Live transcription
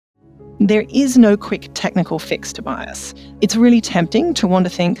there is no quick technical fix to bias. It's really tempting to want to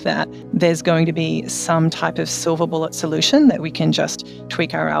think that there's going to be some type of silver bullet solution that we can just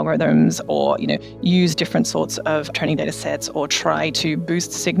tweak our algorithms or, use different sorts of training data sets or try to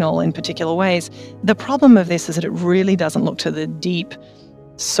boost signal in particular ways. The problem of this is that it really doesn't look to the deep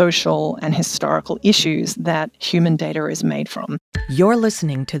social and historical issues that human data is made from. You're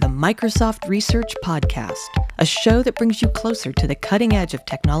listening to the Microsoft Research Podcast, a show that brings you closer to the cutting edge of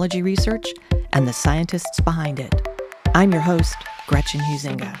technology research and the scientists behind it. I'm your host, Gretchen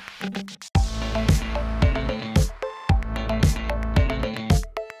Huizinga.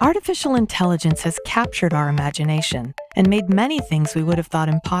 Artificial intelligence has captured our imagination and made many things we would have thought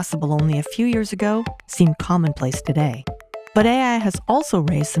impossible only a few years ago seem commonplace today. But AI has also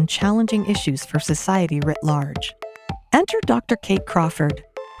raised some challenging issues for society writ large. Enter Dr. Kate Crawford,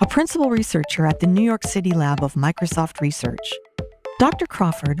 a principal researcher at the New York City lab of Microsoft Research. Dr.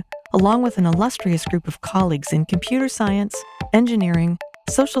 Crawford, along with an illustrious group of colleagues in computer science, engineering,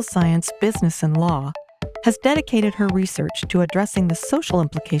 social science, business, and law, has dedicated her research to addressing the social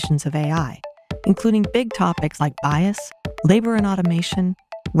implications of AI, including big topics like bias, labor and automation,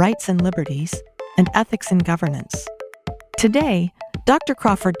 rights and liberties, and ethics and governance. Today, Dr.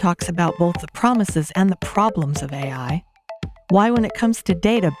 Crawford talks about both the promises and the problems of AI, why when it comes to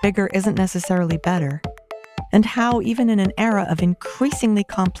data, bigger isn't necessarily better, and how even in an era of increasingly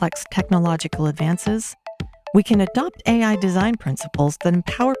complex technological advances, we can adopt AI design principles that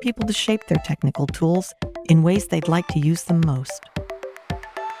empower people to shape their technical tools in ways they'd like to use them most.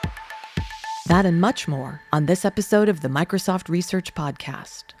 That and much more on this episode of the Microsoft Research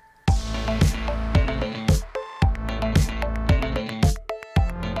Podcast.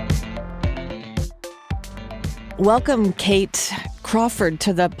 Welcome, Kate Crawford,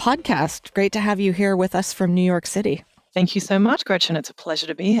 to the podcast. Great to have you here with us from New York City. Thank you so much, Gretchen. It's a pleasure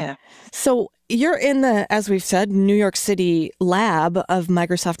to be here. So you're in the, as we've said, New York City lab of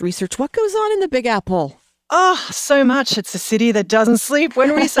Microsoft Research. What goes on in the Big Apple? Oh, so much. It's a city that doesn't sleep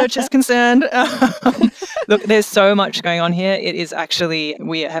when research is concerned. Look, there's so much going on here. It is actually,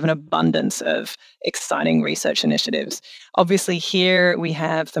 we have an abundance of exciting research initiatives. Obviously, here we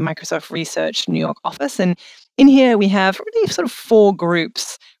have the Microsoft Research New York office, and in here, we have really sort of four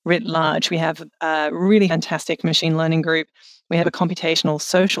groups writ large. We have a really fantastic machine learning group. We have a computational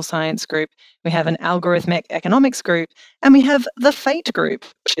social science group. We have an algorithmic economics group. And we have the FATE group,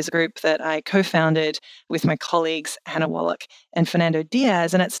 which is a group that I co-founded with my colleagues, Hannah Wallach and Fernando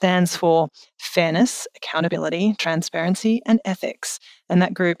Diaz. And it stands for Fairness, Accountability, Transparency, and Ethics. And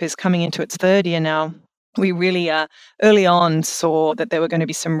that group is coming into its third year now. We really early on saw that there were going to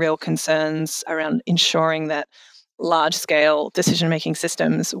be some real concerns around ensuring that large-scale decision-making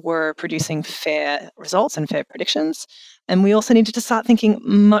systems were producing fair results and fair predictions. And we also needed to start thinking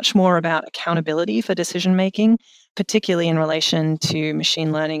much more about accountability for decision-making, particularly in relation to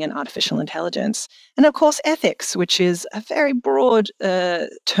machine learning and artificial intelligence. And of course, ethics, which is a very broad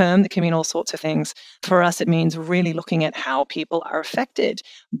term that can mean all sorts of things. For us, it means really looking at how people are affected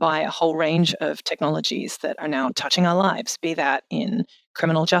by a whole range of technologies that are now touching our lives, be that in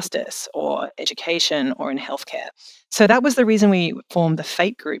criminal justice or education or in healthcare. So that was the reason we formed the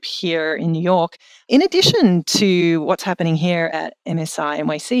FATE group here in New York. In addition to what's happening here at MSI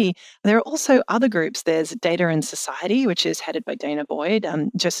NYC, there are also other groups. There's Data and Society, which is headed by Dana Boyd,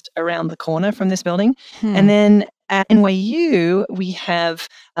 just around the corner from this building. And then at NYU, we have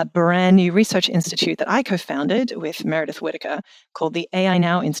a brand new research institute that I co-founded with Meredith Whitaker called the AI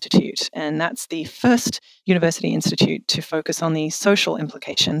Now Institute. And that's the first university institute to focus on the social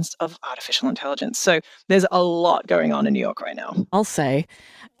implications of artificial intelligence. So there's a lot going on in New York right now. I'll say,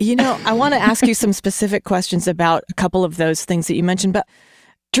 I want to ask you some specific questions about a couple of those things that you mentioned, but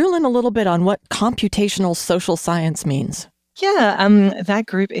drill in a little bit on what computational social science means. Yeah, that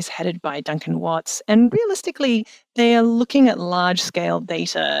group is headed by Duncan Watts, and realistically, they are looking at large-scale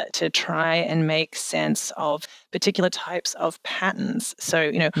data to try and make sense of particular types of patterns.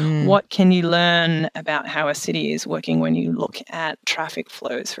 So, what can you learn about how a city is working when you look at traffic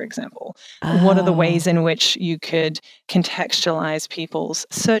flows, for example? What are the ways in which you could contextualize people's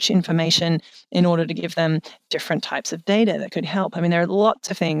search information in order to give them different types of data that could help? I mean, there are lots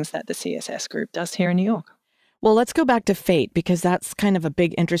of things that the CSS group does here in New York. Well, let's go back to FATE, because that's kind of a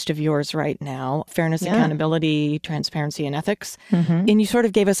big interest of yours right now. Fairness, accountability, transparency, and ethics. And you sort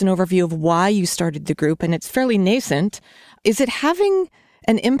of gave us an overview of why you started the group, and it's fairly nascent. Is it having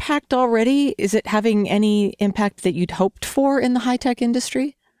an impact already? Is it having any impact that you'd hoped for in the high-tech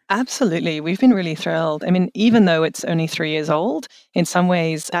industry? Absolutely. We've been really thrilled. I mean, even though it's only 3 years old, in some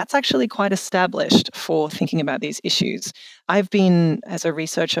ways, that's actually quite established for thinking about these issues. I've been, as a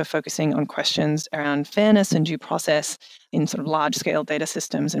researcher, focusing on questions around fairness and due process in sort of large scale data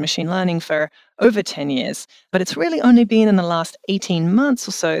systems and machine learning for over 10 years. But it's really only been in the last 18 months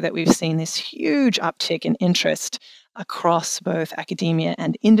or so that we've seen this huge uptick in interest across both academia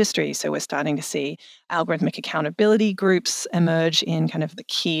and industry. So we're starting to see algorithmic accountability groups emerge in kind of the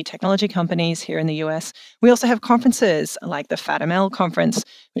key technology companies here in the US. We also have conferences like the FATML conference,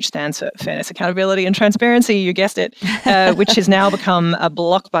 which stands for Fairness, Accountability, and Transparency, you guessed it, which has now become a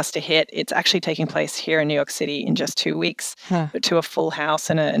blockbuster hit. It's actually taking place here in New York City in just 2 weeks, but to a full house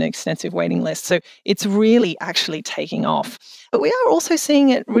and an extensive waiting list. So it's really actually taking off. But we are also seeing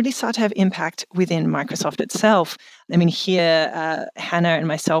it really start to have impact within Microsoft itself. I mean, here, Hannah and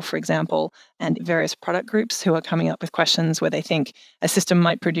myself, for example, and various product groups who are coming up with questions where they think a system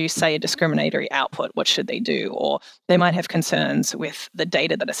might produce, say, a discriminatory output. What should they do? Or they might have concerns with the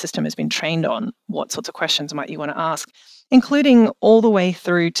data that a system has been trained on. What sorts of questions might you want to ask? Including all the way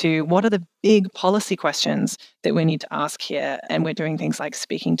through to what are the big policy questions that we need to ask here. And we're doing things like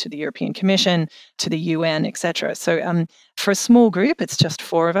speaking to the European Commission, to the UN, etc. So for a small group, it's just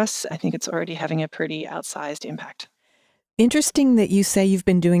 4 of us. I think it's already having a pretty outsized impact. Interesting that you say you've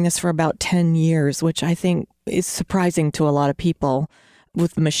been doing this for about 10 years, which I think is surprising to a lot of people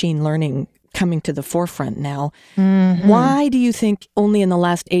with machine learning coming to the forefront now. Mm-hmm. Why do you think only in the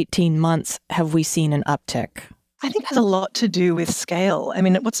last 18 months have we seen an uptick? I think it has a lot to do with scale. I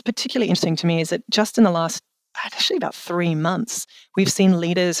mean, what's particularly interesting to me is that just in the last, actually about 3 months, we've seen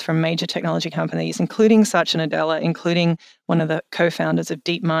leaders from major technology companies, including Satya Nadella, including one of the co-founders of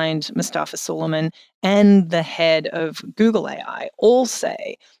DeepMind, Mustafa Suleyman, and the head of Google AI, all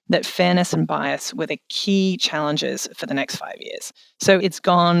say that fairness and bias were the key challenges for the next 5 years. So it's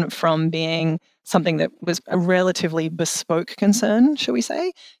gone from being something that was a relatively bespoke concern, shall we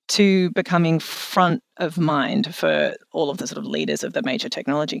say, to becoming front of mind for all of the sort of leaders of the major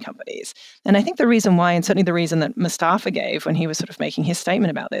technology companies. And I think the reason why, and certainly the reason that Mustafa gave when he was sort of making his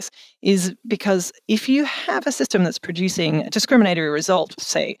statement about this, is because if you have a system that's producing a discriminatory result,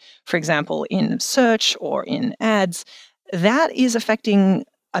 say, for example, in search or in ads, that is affecting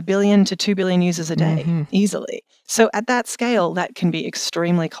 1 billion to 2 billion users a day, easily. So at that scale, that can be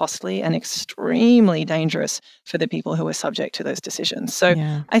extremely costly and extremely dangerous for the people who are subject to those decisions. So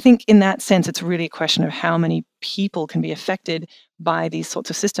I think in that sense, it's really a question of how many people can be affected by these sorts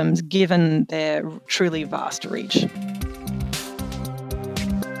of systems, given their truly vast reach.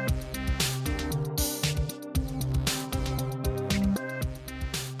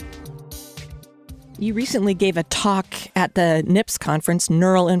 You recently gave a talk at the NIPS conference,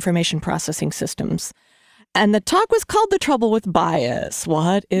 Neural Information Processing Systems. And the talk was called The Trouble with Bias.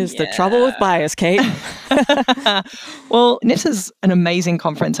 What is the trouble with bias, Kate? Well, NIPS is an amazing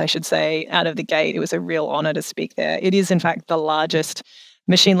conference, I should say, out of the gate. It was a real honor to speak there. It is, in fact, the largest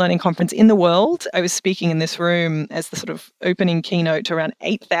machine learning conference in the world. I was speaking in this room as the sort of opening keynote to around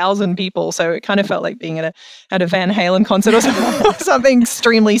 8,000 people. So it kind of felt like being at a Van Halen concert or something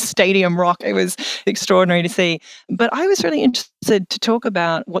extremely stadium rock. It was extraordinary to see. But I was really interested to talk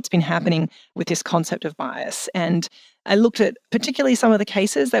about what's been happening with this concept of bias. And I looked at particularly some of the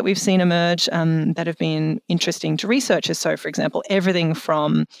cases that we've seen emerge that have been interesting to researchers. So, for example, everything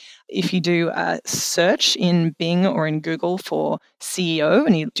from if you do a search in Bing or in Google for CEO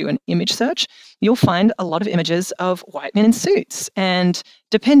and you do an image search, you'll find a lot of images of white men in suits. And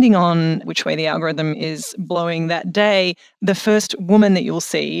depending on which way the algorithm is blowing that day, the first woman that you'll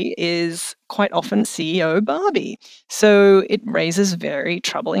see is quite often CEO Barbie. So it raises very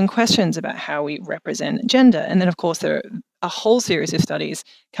troubling questions about how we represent gender. And then, of course, there are a whole series of studies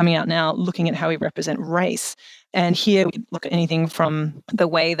coming out now looking at how we represent race. And here we look at anything from the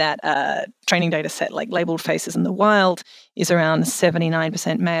way that a training data set like labeled faces in the wild is around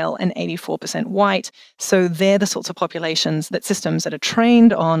 79% male and 84% white. So they're the sorts of populations that systems that are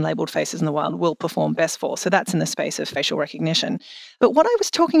trained on labeled faces in the wild will perform best for. So that's in the space of facial recognition. But what I was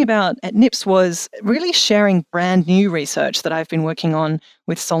talking about at NIPS was really sharing brand new research that I've been working on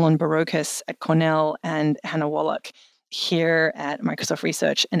with Solon Barocas at Cornell and Hannah Wallach here at Microsoft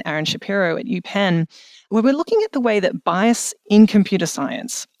Research and Aaron Shapiro at UPenn, where we're looking at the way that bias in computer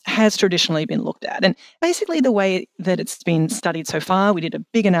science has traditionally been looked at. And basically the way that it's been studied so far, we did a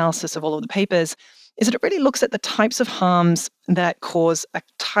big analysis of all of the papers, is that it really looks at the types of harms that cause a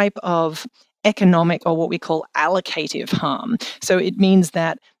type of economic or what we call allocative harm. So it means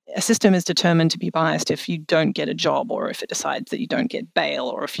that a system is determined to be biased if you don't get a job or if it decides that you don't get bail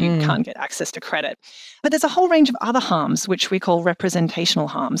or if you can't get access to credit. But there's a whole range of other harms, which we call representational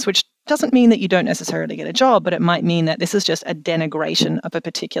harms, which doesn't mean that you don't necessarily get a job, but it might mean that this is just a denigration of a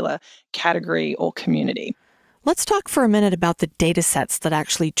particular category or community. Let's talk for a minute about the data sets that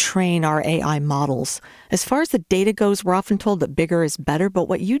actually train our AI models. As far as the data goes, we're often told that bigger is better, but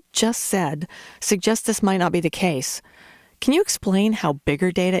what you just said suggests this might not be the case. Can you explain how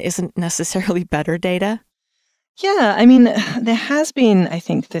bigger data isn't necessarily better data? Yeah, I mean, there has been, I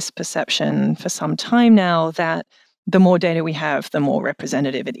think, this perception for some time now that the more data we have, the more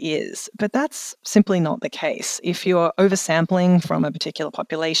representative it is. But that's simply not the case. If you're oversampling from a particular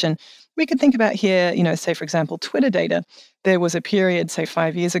population, we could think about here, say, for example, Twitter data. There was a period, say,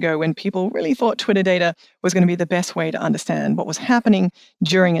 5 years ago when people really thought Twitter data was going to be the best way to understand what was happening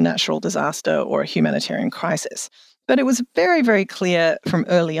during a natural disaster or a humanitarian crisis. But it was very, very clear from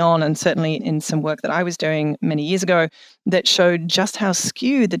early on, and certainly in some work that I was doing many years ago, that showed just how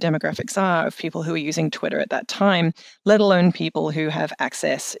skewed the demographics are of people who are using Twitter at that time, let alone people who have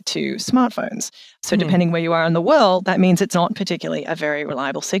access to smartphones. So depending where you are in the world, that means it's not particularly a very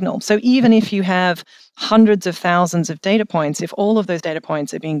reliable signal. So even if you have hundreds of thousands of data points, if all of those data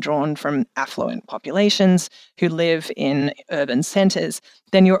points are being drawn from affluent populations who live in urban centers,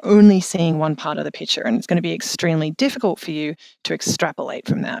 then you're only seeing one part of the picture, and it's going to be extremely difficult for you to extrapolate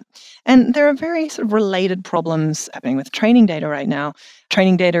from that. And there are very sort of related problems happening with training data right now.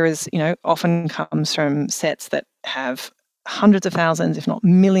 Training data is, often comes from sets that have hundreds of thousands, if not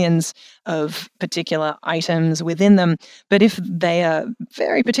millions, of particular items within them. But if they are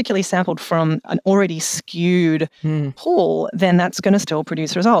very particularly sampled from an already skewed pool, then that's going to still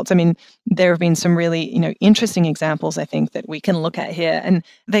produce results. I mean, there have been some really, interesting examples, I think, that we can look at here. And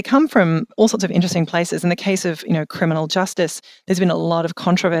they come from all sorts of interesting places. In the case of, criminal justice, there's been a lot of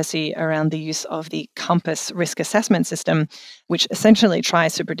controversy around the use of the COMPAS risk assessment system, which essentially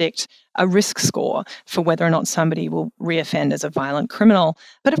tries to predict a risk score for whether or not somebody will reoffend as a violent criminal.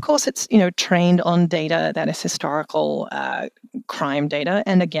 But of course, it's trained on data that is historical crime data.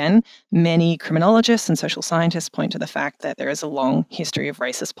 And again, many criminologists and social scientists point to the fact that there is a long history of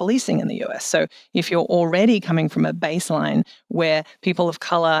racist policing in the US. So if you're already coming from a baseline where people of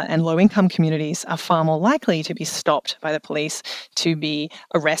color and low-income communities are far more likely to be stopped by the police, to be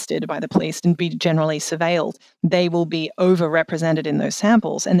arrested by the police, and be generally surveilled, they will be overrepresented in those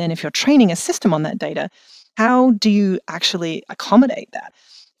samples. And then if you're training a system on that data, how do you actually accommodate that?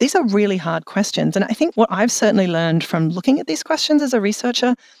 These are really hard questions. And I think what I've certainly learned from looking at these questions as a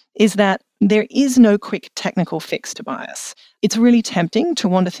researcher is that there is no quick technical fix to bias. It's really tempting to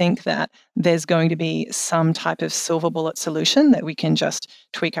want to think that there's going to be some type of silver bullet solution that we can just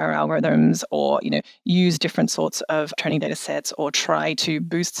tweak our algorithms or, use different sorts of training data sets or try to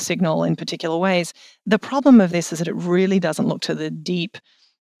boost signal in particular ways. The problem of this is that it really doesn't look to the deep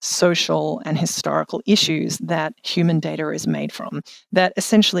social and historical issues that human data is made from, that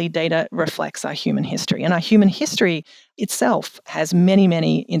essentially data reflects our human history. And our human history itself has many,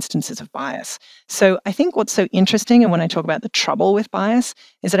 many instances of bias. So I think what's so interesting, and when I talk about the trouble with bias,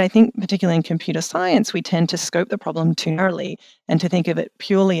 is that I think particularly in computer science, we tend to scope the problem too narrowly and to think of it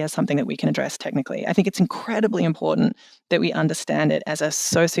purely as something that we can address technically. I think it's incredibly important that we understand it as a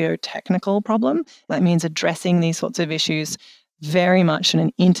socio-technical problem. That means addressing these sorts of issues very much in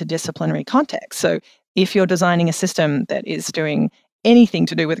an interdisciplinary context. So if you're designing a system that is doing anything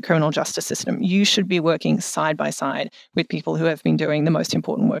to do with the criminal justice system, you should be working side by side with people who have been doing the most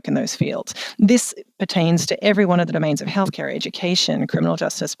important work in those fields. This pertains to every one of the domains of healthcare, education, criminal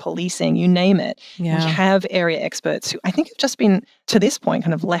justice, policing, you name it. Yeah. We have area experts who I think have just been, to this point,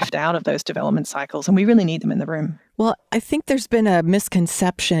 kind of left out of those development cycles, and we really need them in the room. Well, I think there's been a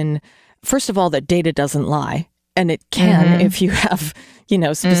misconception, first of all, that data doesn't lie. And it can if you have,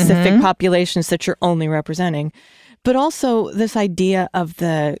 specific populations that you're only representing. But also this idea of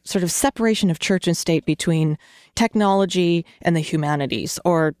the sort of separation of church and state between technology and the humanities,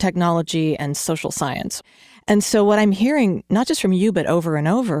 or technology and social science. And so what I'm hearing, not just from you, but over and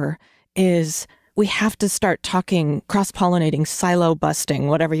over, is we have to start talking cross-pollinating, silo busting,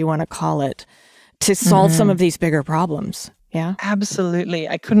 whatever you want to call it, to solve some of these bigger problems. Yeah, absolutely.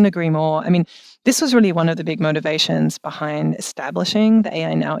 I couldn't agree more. I mean, this was really one of the big motivations behind establishing the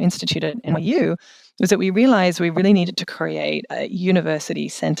AI Now Institute at NYU, was that we realized we really needed to create a university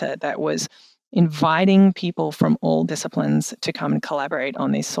center that was inviting people from all disciplines to come and collaborate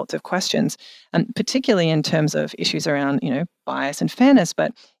on these sorts of questions, and particularly in terms of issues around, bias and fairness,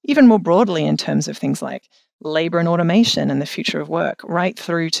 but even more broadly in terms of things like labor and automation and the future of work, right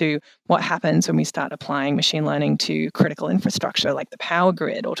through to what happens when we start applying machine learning to critical infrastructure like the power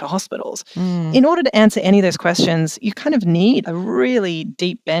grid or to hospitals. In order to answer any of those questions, you kind of need a really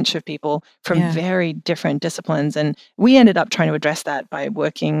deep bench of people from very different disciplines. And we ended up trying to address that by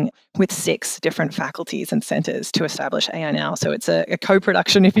working with 6 different faculties and centers to establish AI Now. So it's a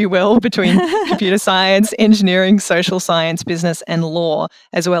co-production, if you will, between computer science, engineering, social science, business, and law,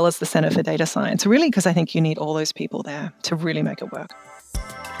 as well as the Center for Data Science. Really, because I think you need all those people there to really make it work.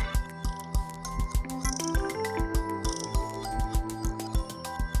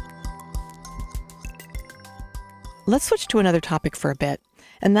 Let's switch to another topic for a bit,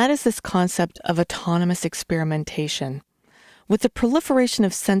 and that is this concept of autonomous experimentation. With the proliferation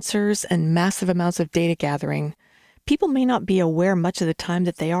of sensors and massive amounts of data gathering, people may not be aware much of the time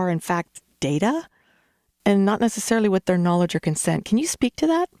that they are, in fact, data, and not necessarily with their knowledge or consent. Can you speak to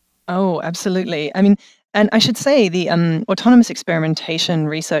that? Oh, absolutely. I mean, and I should say the autonomous experimentation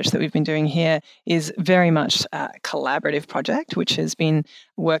research that we've been doing here is very much a collaborative project, which has been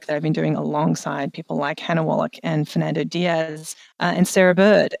work that I've been doing alongside people like Hannah Wallach and Fernando Diaz and Sarah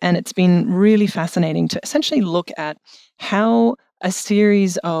Bird. And it's been really fascinating to essentially look at how a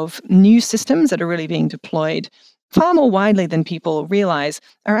series of new systems that are really being deployed far more widely than people realize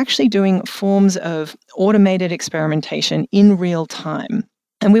are actually doing forms of automated experimentation in real time.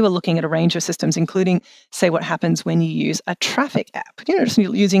 And we were looking at a range of systems, including, say, what happens when you use a traffic app. Just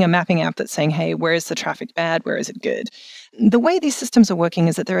using a mapping app that's saying, hey, where is the traffic bad? Where is it good? The way these systems are working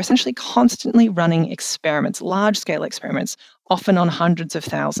is that they're essentially constantly running experiments, large-scale experiments, often on hundreds of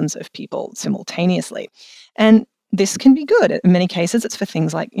thousands of people simultaneously. And this can be good. In many cases, it's for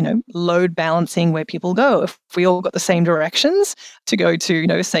things like, load balancing where people go. If we all got the same directions to go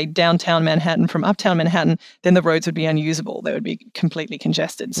to, say, downtown Manhattan from uptown Manhattan, then the roads would be unusable. They would be completely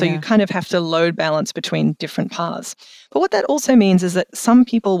congested. So you kind of have to load balance between different paths. But what that also means is that some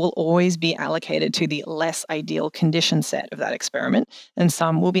people will always be allocated to the less ideal condition set of that experiment, and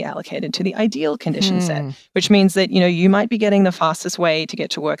some will be allocated to the ideal condition set, which means that, you might be getting the fastest way to get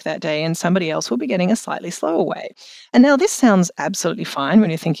to work that day, and somebody else will be getting a slightly slower way. And now this sounds absolutely fine when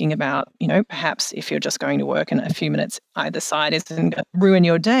you're thinking about, perhaps if you're just going to work and a few minutes either side isn't going to ruin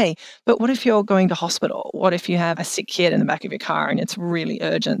your day. But what if you're going to hospital? What if you have a sick kid in the back of your car and it's really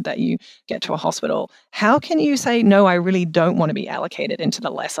urgent that you get to a hospital? How can you say, no, I really don't want to be allocated into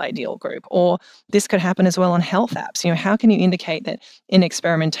the less ideal group? Or this could happen as well on health apps. How can you indicate that in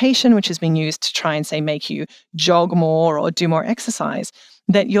experimentation, which has been used to try and say make you jog more or do more exercise,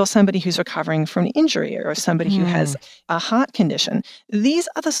 that you're somebody who's recovering from an injury or somebody who has a heart condition? These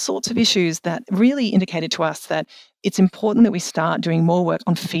are the sorts of issues that really indicated to us that it's important that we start doing more work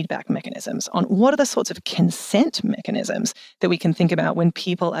on feedback mechanisms, on what are the sorts of consent mechanisms that we can think about when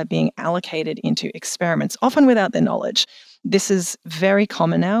people are being allocated into experiments, often without their knowledge. This is very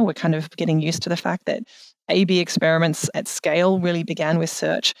common now. We're kind of getting used to the fact that A/B experiments at scale really began with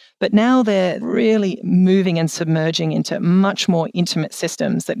search, but now they're really moving and submerging into much more intimate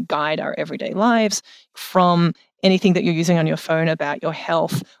systems that guide our everyday lives, from anything that you're using on your phone about your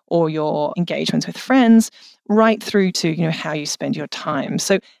health or your engagements with friends, right through to how you spend your time.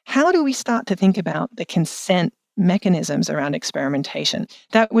 So how do we start to think about the consent mechanisms around experimentation?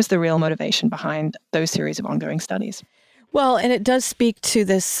 That was the real motivation behind those series of ongoing studies. Well, and it does speak to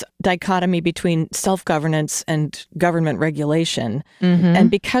this dichotomy between self-governance and government regulation.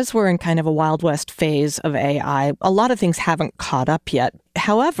 And because we're in kind of a Wild West phase of AI, a lot of things haven't caught up yet.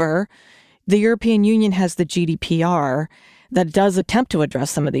 However, the European Union has the GDPR that does attempt to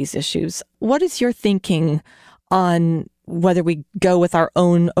address some of these issues. What is your thinking on whether we go with our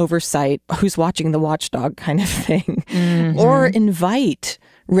own oversight, who's watching the watchdog kind of thing, or invite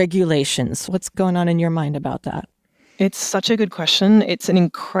regulations? What's going on in your mind about that? It's such a good question. It's an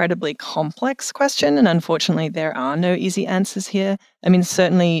incredibly complex question, and unfortunately, there are no easy answers here. I mean,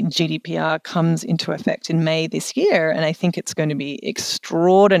 certainly GDPR comes into effect in May this year, and I think it's going to be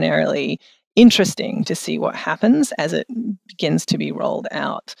extraordinarily interesting to see what happens as it begins to be rolled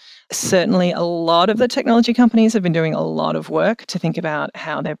out. Certainly, a lot of the technology companies have been doing a lot of work to think about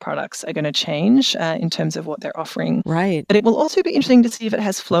how their products are going to change in terms of what they're offering. Right. But it will also be interesting to see if it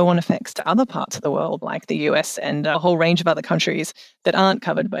has flow-on effects to other parts of the world, like the US and a whole range of other countries that aren't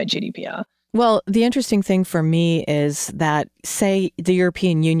covered by GDPR. Well, the interesting thing for me is that, say, the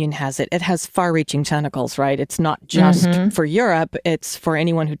European Union has it. It has far-reaching tentacles, right? It's not just for Europe. It's for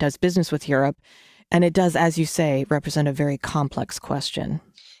anyone who does business with Europe. And it does, as you say, represent a very complex question.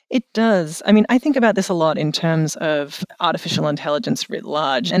 It does. I mean, I think about this a lot in terms of artificial intelligence writ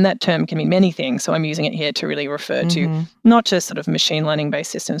large, and that term can mean many things. So I'm using it here to really refer to not just sort of machine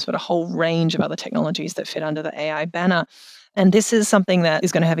learning-based systems, but a whole range of other technologies that fit under the AI banner. And this is something that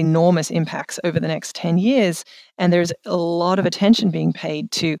is going to have enormous impacts over the next 10 years. And there's a lot of attention being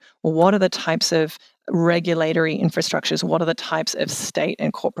paid to, well, what are the types of regulatory infrastructures? What are the types of state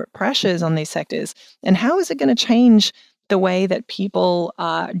and corporate pressures on these sectors? And how is it going to change the way that people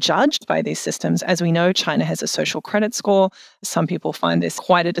are judged by these systems? As we know, China has a social credit score. Some people find this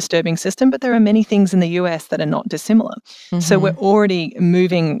quite a disturbing system, but there are many things in the US that are not dissimilar. So we're already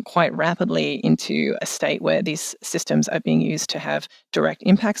moving quite rapidly into a state where these systems are being used to have direct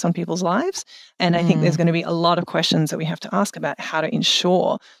impacts on people's lives. And I think there's going to be a lot of questions that we have to ask about how to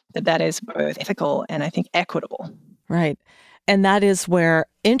ensure that that is both ethical and I think equitable. Right. And that is where,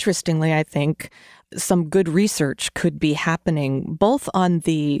 interestingly, I think some good research could be happening both on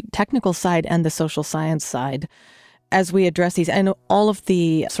the technical side and the social science side as we address these, and all of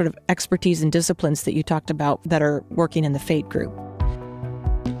the sort of expertise and disciplines that you talked about that are working in the FATE group.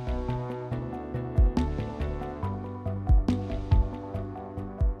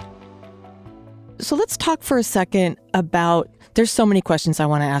 So let's talk for a second about, there's so many questions I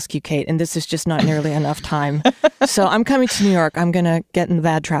want to ask you, Kate, and this is just not nearly enough time. So I'm coming to New York. I'm going to get in the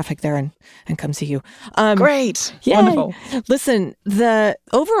bad traffic there and come see you. Great. Yay. Wonderful. Listen, the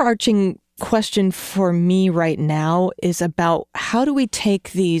overarching question for me right now is about how do we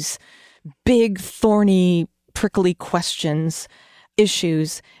take these big, thorny, prickly questions,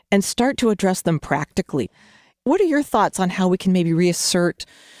 issues, and start to address them practically? What are your thoughts on how we can maybe reassert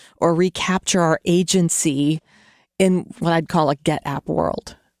or recapture our agency in what I'd call a get app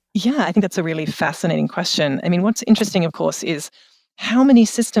world? Yeah, I think that's a really fascinating question. I mean, what's interesting, of course, is how many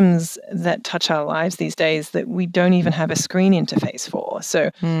systems that touch our lives these days that we don't even have a screen interface for. So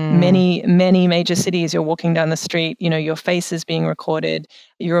many major cities, you're walking down the street, your face is being recorded,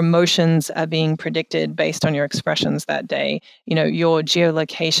 your emotions are being predicted based on your expressions that day. Your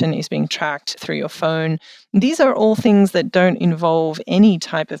geolocation is being tracked through your phone. These are all things that don't involve any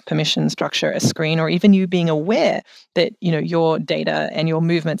type of permission structure, a screen, or even you being aware that, your data and your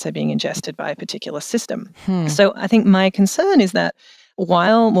movements are being ingested by a particular system. So I think my concern is that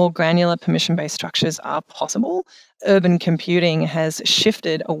while more granular permission-based structures are possible, urban computing has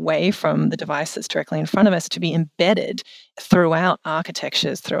shifted away from the device that's directly in front of us to be embedded throughout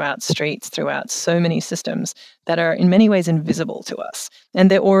architectures, throughout streets, throughout so many systems that are in many ways invisible to us. And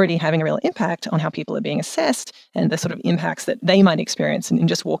they're already having a real impact on how people are being assessed and the sort of impacts that they might experience in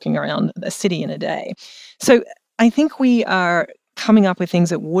just walking around a city in a day. So I think we are coming up with things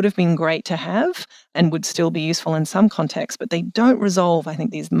that would have been great to have and would still be useful in some contexts, but they don't resolve, I think,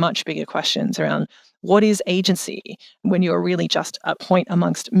 these much bigger questions around what is agency when you're really just a point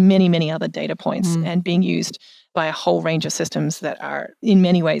amongst many, many other data points and being used by a whole range of systems that are in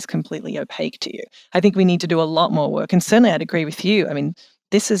many ways completely opaque to you. I think we need to do a lot more work. And certainly I'd agree with you. I mean,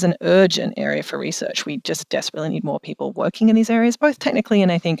 this is an urgent area for research. We just desperately need more people working in these areas, both technically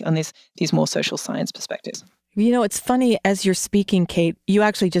and I think on these more social science perspectives. It's funny, as you're speaking, Kate, you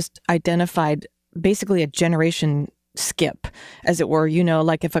actually just identified basically a generation skip, as it were.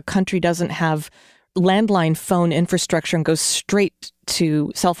 Like if a country doesn't have landline phone infrastructure and goes straight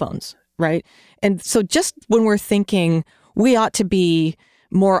to cell phones, right? And so just when we're thinking we ought to be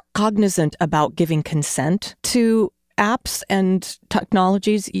more cognizant about giving consent to apps and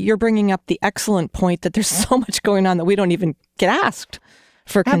technologies, you're bringing up the excellent point that there's so much going on that we don't even get asked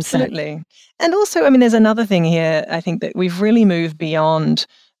for consent. Absolutely. And also, I mean, there's another thing here, I think, that we've really moved beyond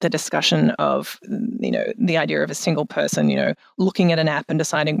the discussion of, the idea of a single person, looking at an app and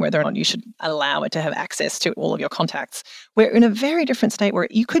deciding whether or not you should allow it to have access to all of your contacts. We're in a very different state where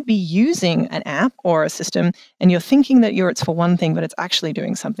you could be using an app or a system and you're thinking that it's for one thing, but it's actually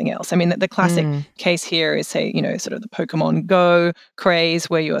doing something else. I mean, the classic case here is, say, sort of the Pokemon Go craze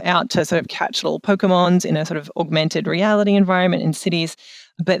where you're out to sort of catch little Pokemons in a sort of augmented reality environment in cities.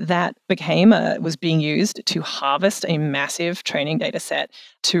 But that was being used to harvest a massive training data set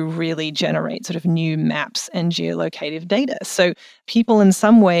to really generate sort of new maps and geolocative data. So people in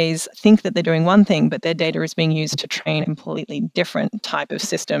some ways think that they're doing one thing, but their data is being used to train a completely different type of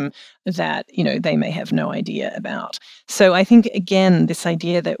system that, they may have no idea about. So I think, again, this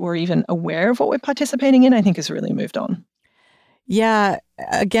idea that we're even aware of what we're participating in, I think has really moved on. Yeah.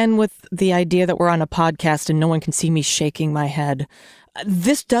 Again, with the idea that we're on a podcast and no one can see me shaking my head,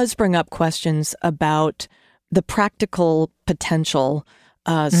 this does bring up questions about the practical potential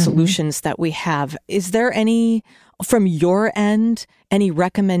solutions that we have. Is there any, from your end, any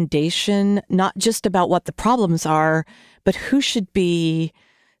recommendation, not just about what the problems are, but who should be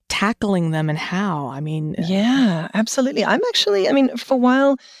tackling them and how? I mean, Yeah, absolutely. For a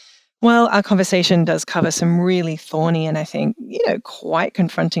while our conversation does cover some really thorny and I think, quite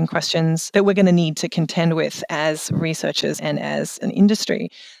confronting questions that we're going to need to contend with as researchers and as an industry.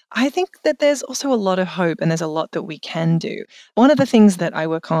 I think that there's also a lot of hope and there's a lot that we can do. One of the things that I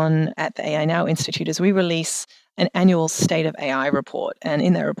work on at the AI Now Institute is we release an annual State of AI report. And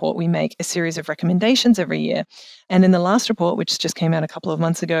in that report, we make a series of recommendations every year. And in the last report, which just came out a couple of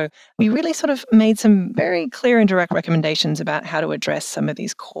months ago, we really sort of made some very clear and direct recommendations about how to address some of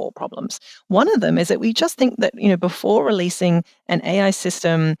these core problems. One of them is that we just think that, before releasing an AI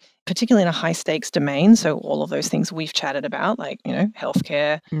system, particularly in a high stakes domain, so all of those things we've chatted about, like,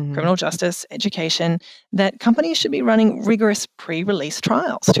 healthcare, criminal justice, education, that companies should be running rigorous pre-release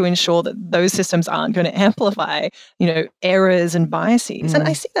trials to ensure that those systems aren't going to amplify, errors and biases. And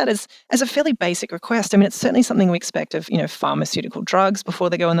I see that as a fairly basic request. I mean, it's certainly something we expect of, pharmaceutical drugs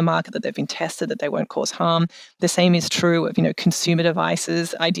before they go on the market, that they've been tested, that they won't cause harm. The same is true of, consumer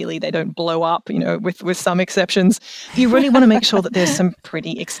devices. Ideally, they don't blow up, with some exceptions. You really want to make sure that there's some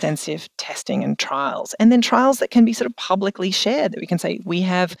pretty extensive testing and trials, and then trials that can be sort of publicly shared, that we can say, we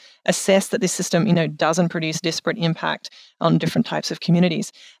have assessed that this system, doesn't produce disparate impact on different types of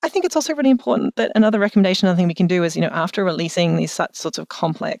communities. I think it's also really important that another thing we can do is, after releasing these sorts of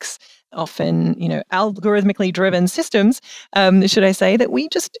complex, often, algorithmically driven systems, should I say, that we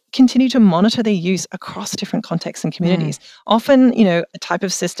just continue to monitor their use across different contexts and communities. Often, a type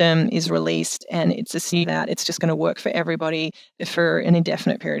of system is released and it's assumed that it's just going to work for everybody for an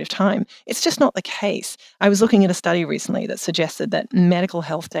indefinite period of time. It's just not the case. I was looking at a study recently that suggested that medical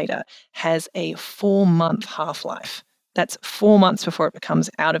health data has a 4-month half-life. That's 4 months before it becomes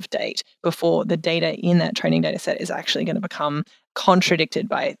out of date, before the data in that training data set is actually going to become contradicted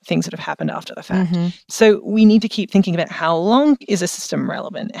by things that have happened after the fact. So we need to keep thinking about how long is a system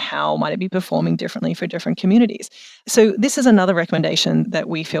relevant? How might it be performing differently for different communities? So this is another recommendation that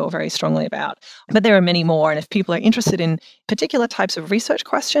we feel very strongly about. But there are many more. And if people are interested in particular types of research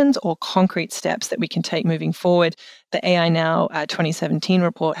questions or concrete steps that we can take moving forward, the AI Now 2017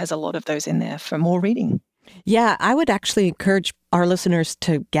 report has a lot of those in there for more reading. Yeah, I would actually encourage our listeners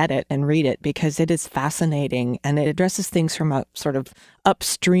to get it and read it because it is fascinating and it addresses things from a sort of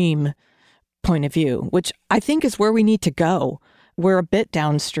upstream point of view, which I think is where we need to go. We're a bit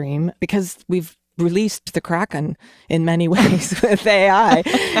downstream because we've released the Kraken in many ways with AI.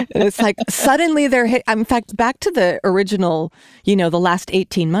 And it's like suddenly they're hit. In fact, back to the original, the last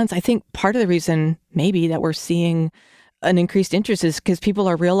 18 months, I think part of the reason maybe that we're seeing an increased interest is because people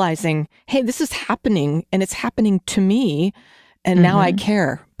are realizing, hey, this is happening and it's happening to me. And now I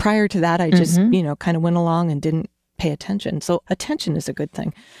care. Prior to that, I just, kind of went along and didn't pay attention. So attention is a good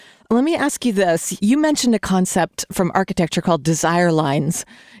thing. Let me ask you this. You mentioned a concept from architecture called desire lines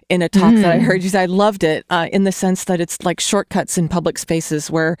in a talk that I heard you say. I loved it in the sense that it's like shortcuts in public spaces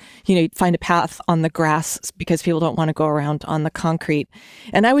where, you find a path on the grass because people don't want to go around on the concrete.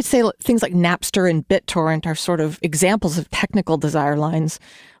 And I would say things like Napster and BitTorrent are sort of examples of technical desire lines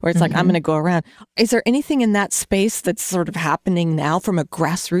where it's like, I'm going to go around. Is there anything in that space that's sort of happening now from a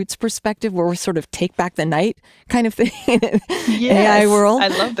grassroots perspective where we sort of take back the night kind of thing in AI world? I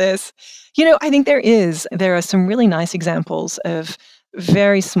love this. I think there are some really nice examples of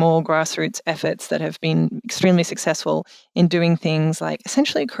very small grassroots efforts that have been extremely successful in doing things like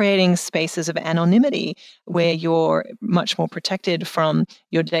essentially creating spaces of anonymity where you're much more protected from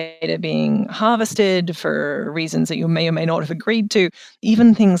your data being harvested for reasons that you may or may not have agreed to.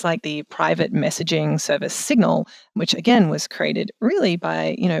 Even things like the private messaging service Signal, which again was created really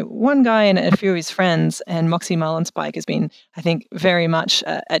by, one guy and a few of his friends, and Moxie Marlinspike has been, I think, very much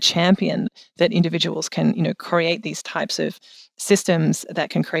a champion that individuals can, create these types of systems that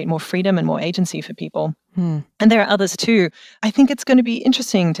can create more freedom and more agency for people. And there are others too. I think it's going to be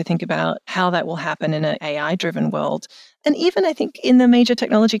interesting to think about how that will happen in an AI-driven world. And even I think in the major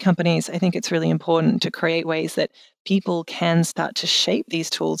technology companies, I think it's really important to create ways that people can start to shape these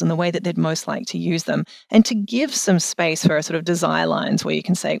tools in the way that they'd most like to use them, and to give some space for a sort of desire lines where you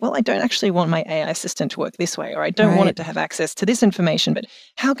can say, well, I don't actually want my AI assistant to work this way, or I don't want it to have access to this information, but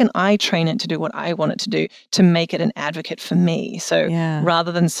how can I train it to do what I want it to do to make it an advocate for me? So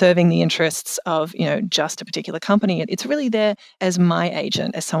rather than serving the interests of, just a particular company, it's really there as my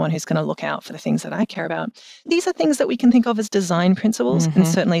agent, as someone who's going to look out for the things that I care about. These are things that we can think of as design principles, and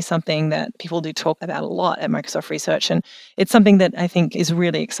certainly something that people do talk about a lot at Microsoft Research. And it's something that I think is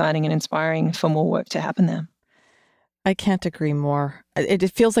really exciting and inspiring for more work to happen there. I can't agree more.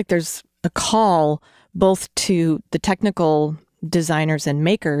 It feels like there's a call both to the technical designers and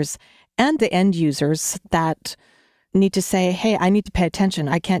makers and the end users that need to say, hey, I need to pay attention.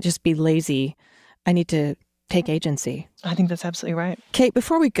 I can't just be lazy. I need to take agency. I think that's absolutely right. Kate,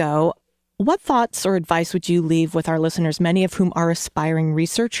 before we go, what thoughts or advice would you leave with our listeners, many of whom are aspiring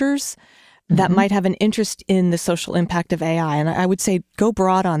researchers that might have an interest in the social impact of AI? And I would say go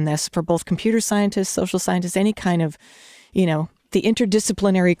broad on this for both computer scientists, social scientists, any kind of, the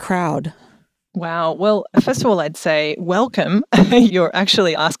interdisciplinary crowd. Wow. Well, first of all, I'd say welcome. You're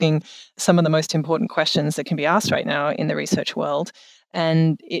actually asking some of the most important questions that can be asked right now in the research world.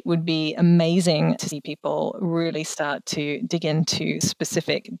 And it would be amazing to see people really start to dig into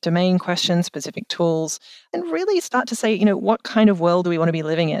specific domain questions, specific tools, and really start to say, what kind of world do we want to be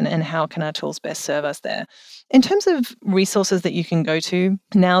living in and how can our tools best serve us there? In terms of resources that you can go to,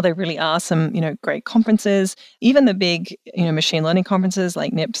 now there really are some, great conferences. Even the big, machine learning conferences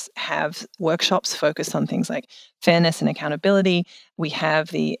like NIPS have workshops focused on things like fairness and accountability. We have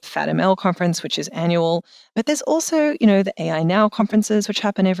the FATML conference, which is annual, but there's also, the AI Now conferences, which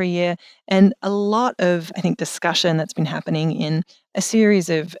happen every year, and a lot of, I think, discussion that's been happening in a series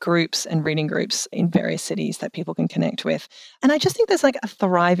of groups and reading groups in various cities that people can connect with. And I just think there's like a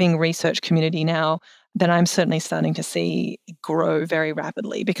thriving research community now that I'm certainly starting to see grow very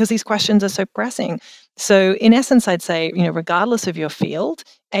rapidly because these questions are so pressing. So in essence, I'd say, regardless of your field,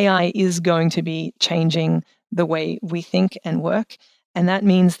 AI is going to be changing the way we think and work. And that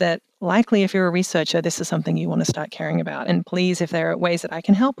means that likely if you're a researcher, this is something you want to start caring about. And please, if there are ways that I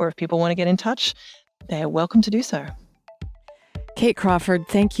can help or if people want to get in touch, they're welcome to do so. Kate Crawford,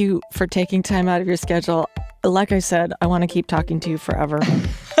 thank you for taking time out of your schedule. Like I said, I want to keep talking to you forever.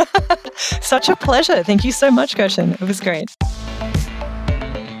 Such a pleasure. Thank you so much, Goshen. It was great.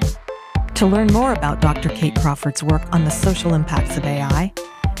 To learn more about Dr. Kate Crawford's work on the social impacts of AI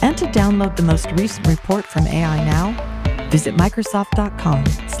and to download the most recent report from AI Now, visit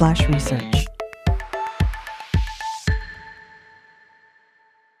Microsoft.com/research.